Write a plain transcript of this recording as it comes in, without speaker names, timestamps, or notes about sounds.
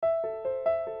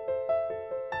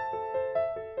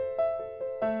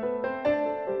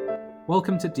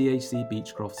Welcome to DAC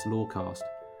Beechcroft's Lawcast.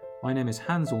 My name is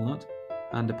Hans Allnut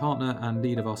and a partner and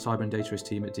lead of our cyber and data risk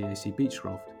team at DAC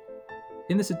Beechcroft.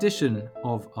 In this edition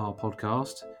of our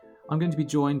podcast, I'm going to be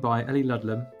joined by Ellie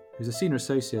Ludlam, who's a senior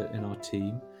associate in our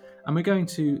team, and we're going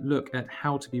to look at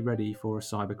how to be ready for a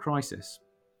cyber crisis.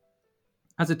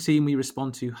 As a team, we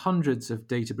respond to hundreds of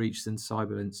data breaches and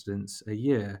cyber incidents a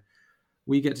year.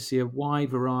 We get to see a wide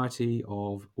variety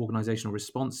of organisational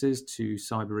responses to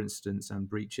cyber incidents and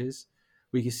breaches.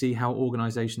 We can see how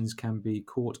organisations can be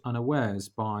caught unawares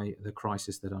by the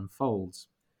crisis that unfolds.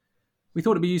 We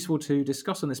thought it'd be useful to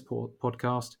discuss on this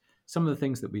podcast some of the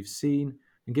things that we've seen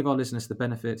and give our listeners the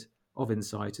benefit of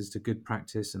insight as to good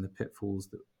practice and the pitfalls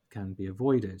that can be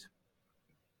avoided.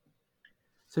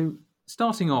 So,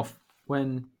 starting off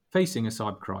when facing a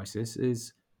cyber crisis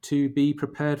is to be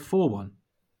prepared for one.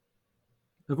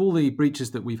 Of all the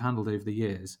breaches that we've handled over the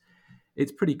years,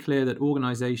 it's pretty clear that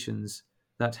organisations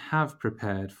that have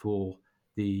prepared for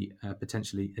the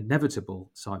potentially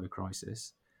inevitable cyber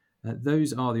crisis,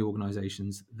 those are the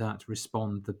organisations that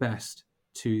respond the best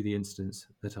to the incidents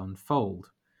that unfold.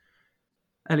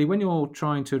 Ellie, when you're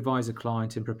trying to advise a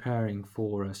client in preparing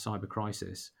for a cyber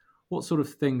crisis, what sort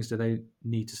of things do they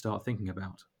need to start thinking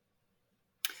about?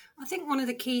 I think one of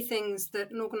the key things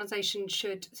that an organisation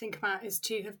should think about is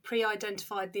to have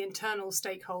pre-identified the internal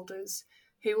stakeholders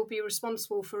who will be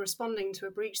responsible for responding to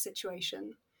a breach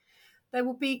situation. There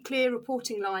will be clear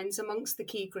reporting lines amongst the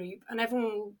key group, and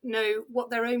everyone will know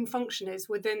what their own function is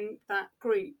within that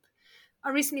group. I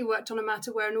recently worked on a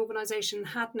matter where an organisation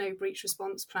had no breach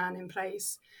response plan in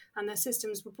place, and their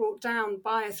systems were brought down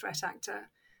by a threat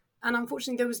actor. And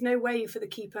unfortunately, there was no way for the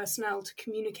key personnel to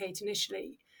communicate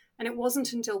initially. And it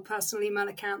wasn't until personal email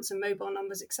accounts and mobile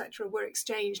numbers, etc., were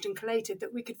exchanged and collated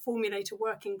that we could formulate a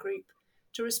working group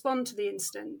to respond to the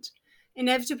incident.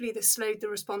 Inevitably, this slowed the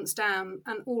response down,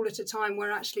 and all at a time where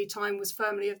actually time was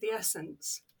firmly of the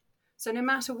essence. So no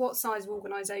matter what size of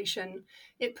organisation,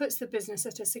 it puts the business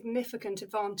at a significant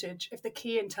advantage if the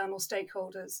key internal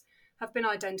stakeholders have been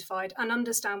identified and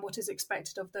understand what is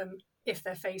expected of them if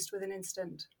they're faced with an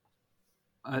incident.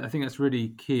 I think that's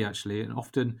really key, actually, and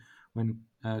often when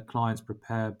clients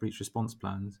prepare breach response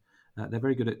plans, they're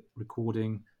very good at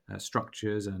recording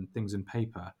structures and things in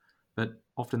paper, but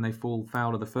often they fall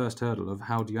foul of the first hurdle of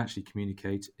how do you actually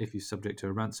communicate if you're subject to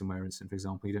a ransomware incident, for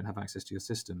example, you don't have access to your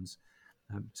systems.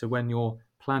 So when you're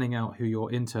planning out who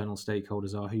your internal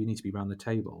stakeholders are, who you need to be around the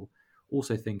table,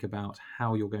 also think about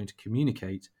how you're going to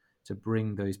communicate to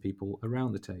bring those people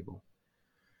around the table.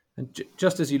 And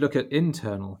just as you look at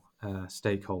internal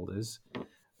stakeholders,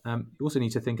 you also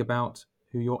need to think about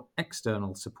who your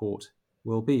external support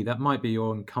will be. That might be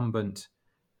your incumbent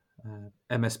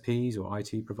MSPs or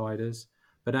IT providers,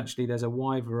 but actually there's a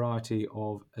wide variety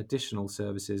of additional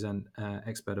services and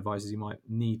expert advisors you might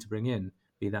need to bring in,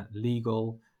 be that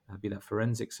legal, be that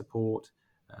forensic support,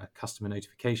 customer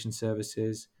notification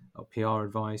services, or PR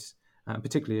advice,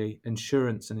 particularly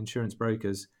insurance and insurance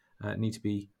brokers need to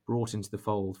be brought into the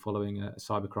fold following a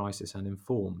cyber crisis and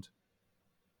informed.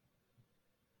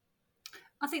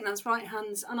 I think that's right,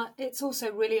 Hans. And it's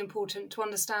also really important to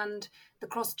understand the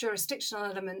cross-jurisdictional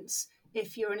elements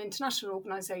if you're an international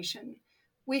organisation.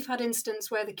 We've had instances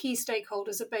where the key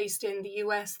stakeholders are based in the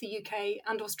US, the UK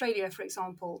and Australia, for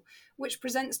example, which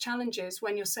presents challenges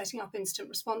when you're setting up instant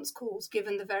response calls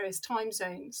given the various time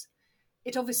zones.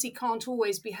 It obviously can't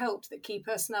always be helped that key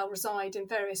personnel reside in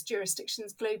various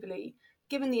jurisdictions globally,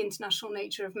 given the international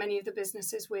nature of many of the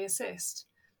businesses we assist.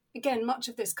 Again, much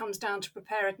of this comes down to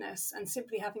preparedness and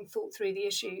simply having thought through the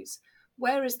issues.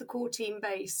 Where is the core team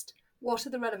based? What are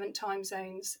the relevant time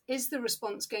zones? Is the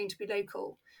response going to be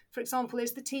local? For example,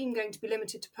 is the team going to be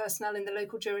limited to personnel in the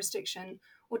local jurisdiction,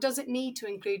 or does it need to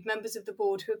include members of the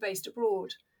board who are based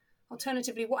abroad?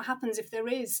 Alternatively, what happens if there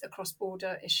is a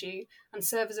cross-border issue and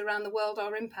servers around the world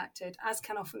are impacted, as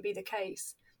can often be the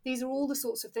case? These are all the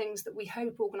sorts of things that we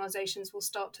hope organisations will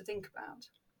start to think about.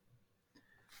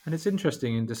 And it's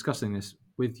interesting in discussing this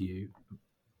with you,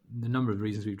 the number of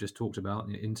reasons we've just talked about,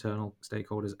 internal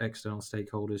stakeholders, external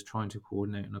stakeholders, trying to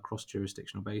coordinate on a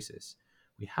cross-jurisdictional basis.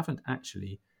 We haven't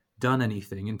actually done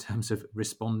anything in terms of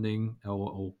responding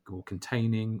or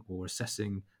containing or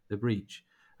assessing the breach.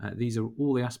 These are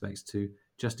all the aspects to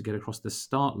get across the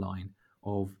start line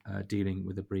of dealing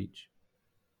with a breach.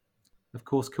 Of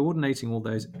course, coordinating all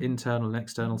those internal and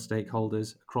external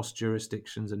stakeholders across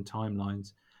jurisdictions and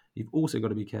timelines, you've also got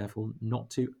to be careful not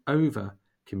to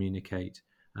over-communicate.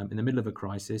 In the middle of a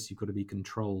crisis, you've got to be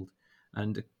controlled.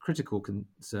 And a critical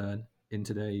concern in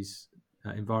today's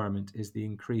environment is the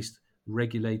increased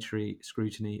regulatory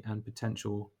scrutiny and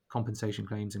potential compensation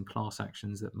claims and class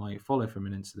actions that might follow from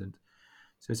an incident.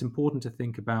 So it's important to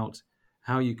think about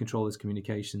how you control those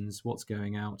communications, what's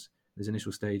going out, those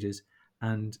initial stages,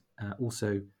 and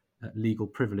also legal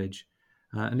privilege.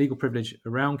 And legal privilege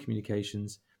around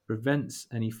communications prevents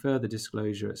any further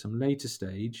disclosure at some later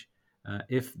stage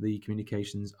if the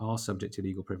communications are subject to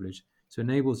legal privilege. So it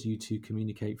enables you to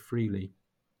communicate freely.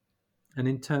 And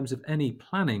in terms of any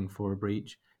planning for a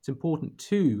breach, it's important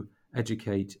to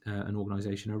educate an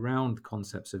organisation around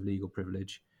concepts of legal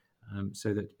privilege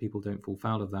so that people don't fall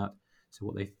foul of that. So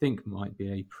what they think might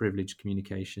be a privileged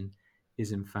communication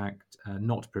is in fact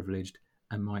not privileged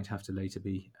and might have to later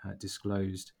be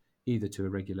disclosed either to a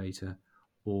regulator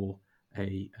or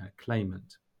a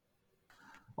claimant.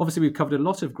 Obviously, we've covered a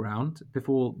lot of ground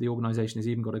before the organisation has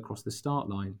even got across the start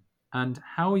line. And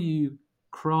how you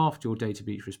craft your data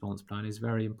breach response plan is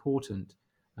very important.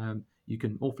 You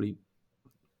can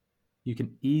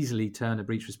easily turn a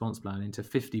breach response plan into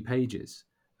 50 pages,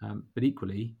 but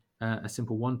equally, a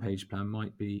simple one-page plan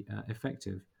might be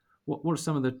effective. What are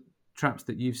some of the traps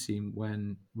that you've seen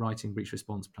when writing breach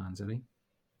response plans, Ellie?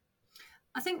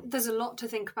 I think there's a lot to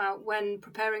think about when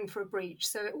preparing for a breach,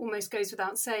 so it almost goes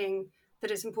without saying that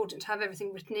it's important to have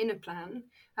everything written in a plan,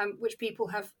 which people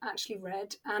have actually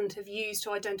read and have used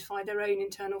to identify their own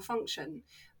internal function.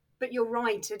 But you're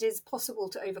right, it is possible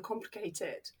to overcomplicate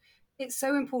it. It's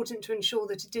so important to ensure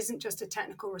that it isn't just a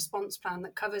technical response plan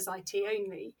that covers IT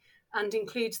only and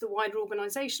includes the wider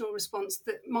organisational response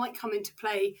that might come into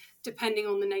play depending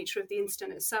on the nature of the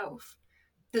incident itself.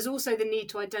 There's also the need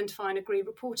to identify and agree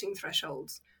reporting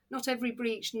thresholds. Not every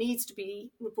breach needs to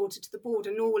be reported to the board,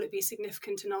 and nor will it be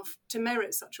significant enough to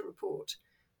merit such a report.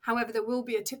 However, there will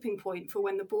be a tipping point for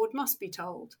when the board must be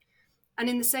told. And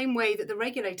in the same way that the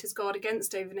regulators guard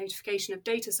against over-notification of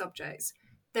data subjects,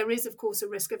 there is, of course, a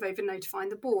risk of over-notifying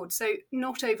the board. So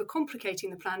not overcomplicating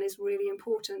the plan is really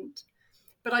important.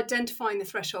 But identifying the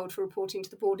threshold for reporting to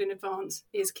the board in advance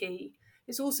is key.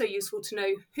 It's also useful to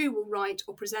know who will write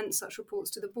or present such reports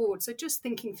to the board, so just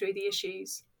thinking through the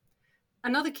issues.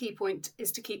 Another key point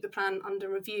is to keep the plan under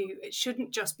review. It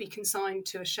shouldn't just be consigned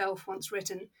to a shelf once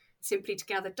written, simply to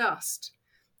gather dust.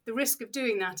 The risk of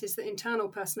doing that is that internal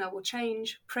personnel will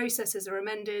change, processes are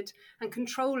amended, and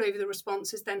control over the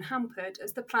response is then hampered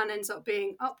as the plan ends up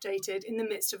being updated in the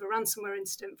midst of a ransomware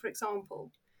incident, for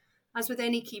example. As with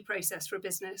any key process for a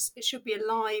business, it should be a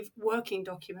live, working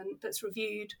document that's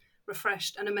reviewed,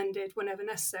 refreshed and amended whenever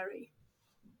necessary.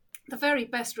 The very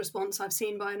best response I've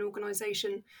seen by an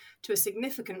organisation to a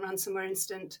significant ransomware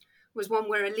incident was one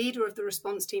where a leader of the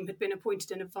response team had been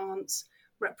appointed in advance,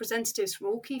 representatives from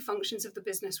all key functions of the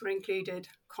business were included,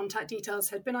 contact details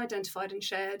had been identified and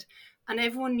shared, and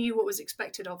everyone knew what was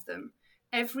expected of them.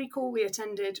 Every call we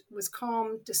attended was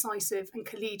calm, decisive and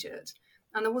collegiate,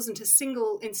 and there wasn't a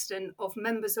single incident of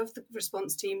members of the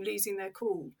response team losing their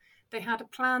cool. They had a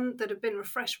plan that had been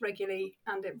refreshed regularly,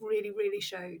 and it really, really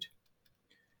showed.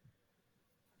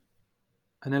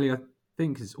 And Ellie, I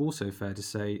think it's also fair to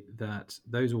say that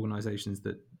those organisations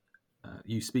that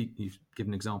you've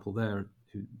given an example there,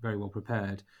 who are very well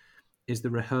prepared, is the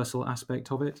rehearsal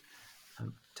aspect of it.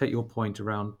 Take your point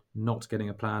around not getting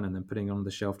a plan and then putting it on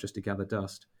the shelf just to gather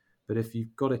dust. But if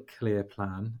you've got a clear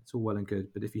plan, it's all well and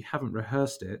good. But if you haven't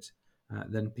rehearsed it,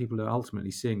 then people are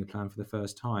ultimately seeing the plan for the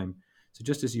first time. So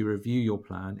just as you review your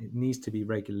plan, it needs to be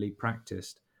regularly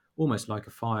practiced, almost like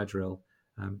a fire drill.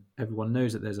 Everyone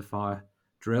knows that there's a fire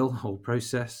drill or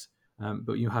process,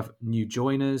 but you have new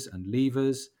joiners and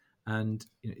levers, and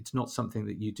it's not something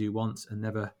that you do once and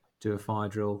never do a fire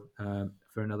drill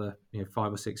for another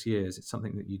 5 or 6 years. It's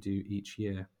something that you do each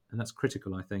year, and that's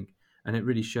critical, I think. And it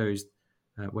really shows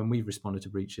when we've responded to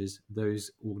breaches, those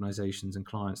organisations and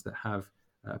clients that have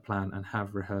a plan and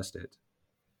have rehearsed it.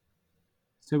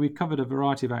 So we've covered a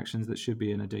variety of actions that should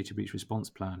be in a data breach response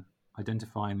plan,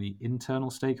 identifying the internal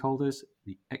stakeholders,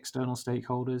 the external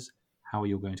stakeholders, how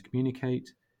you're going to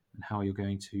communicate, and how you're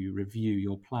going to review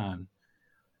your plan.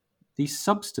 The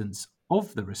substance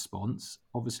of the response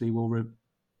obviously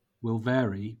will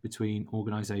vary between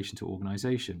organisation to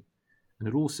organisation, and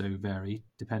it also vary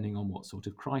depending on what sort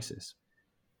of crisis.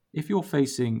 If you're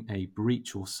facing a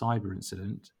breach or cyber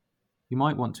incident, you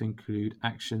might want to include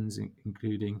actions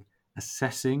including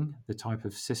assessing the type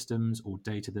of systems or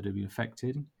data that have been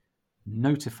affected,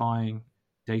 notifying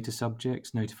data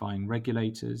subjects, notifying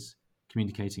regulators,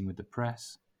 communicating with the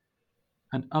press,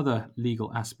 and other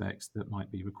legal aspects that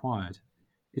might be required.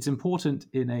 It's important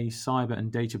in a cyber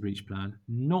and data breach plan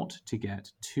not to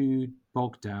get too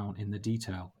bogged down in the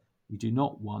detail. You do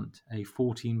not want a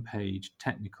 14-page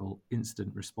technical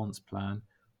incident response plan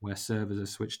where servers are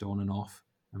switched on and off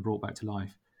and brought back to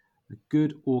life. A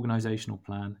good organizational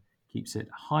plan keeps it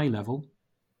high level,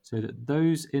 so that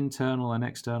those internal and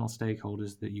external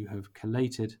stakeholders that you have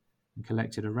collated and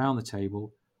collected around the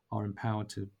table are empowered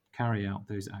to carry out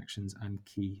those actions and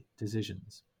key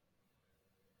decisions.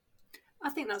 I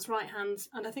think that's right, Hans.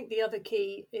 And I think the other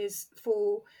key is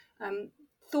for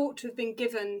thought to have been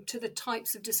given to the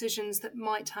types of decisions that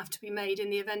might have to be made in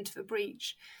the event of a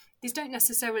breach. These don't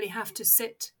necessarily have to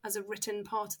sit as a written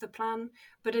part of the plan,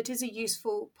 but it is a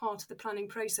useful part of the planning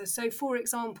process. So, for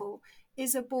example,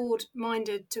 is a board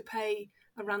minded to pay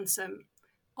a ransom?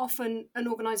 Often an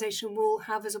organisation will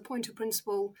have as a point of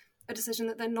principle a decision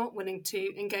that they're not willing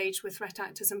to engage with threat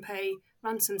actors and pay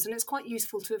ransoms. And it's quite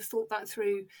useful to have thought that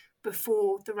through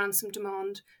before the ransom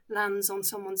demand lands on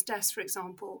someone's desk, for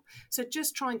example. So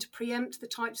just trying to preempt the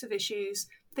types of issues,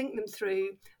 think them through,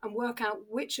 and work out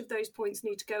which of those points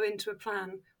need to go into a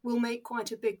plan will make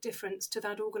quite a big difference to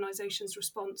that organisation's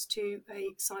response to a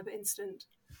cyber incident.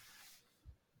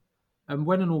 And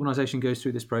when an organisation goes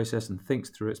through this process and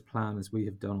thinks through its plan, as we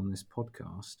have done on this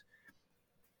podcast,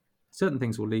 certain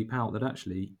things will leap out that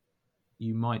actually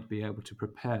you might be able to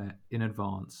prepare in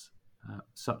advance,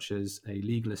 such as a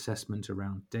legal assessment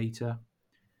around data,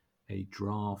 a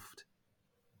draft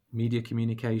media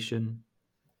communication,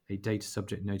 a data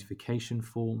subject notification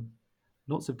form,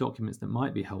 lots of documents that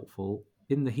might be helpful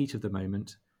in the heat of the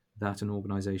moment that an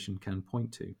organisation can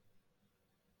point to.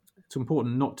 It's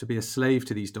important not to be a slave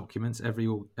to these documents.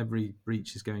 Every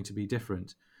breach is going to be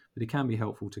different, but it can be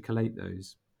helpful to collate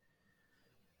those.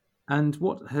 And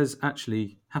what has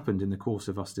actually happened in the course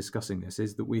of us discussing this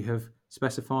is that we have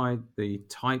specified the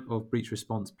type of breach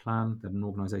response plan that an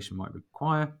organisation might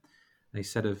require, a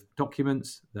set of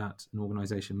documents that an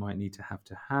organisation might need to have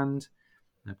to hand,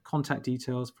 contact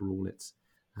details for all its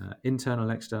internal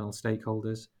and external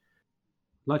stakeholders.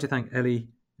 I'd like to thank Ellie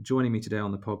for joining me today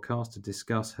on the podcast to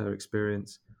discuss her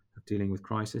experience of dealing with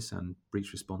crisis and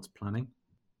breach response planning.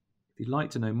 If you'd like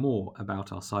to know more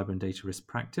about our cyber and data risk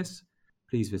practice,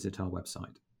 please visit our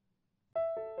website.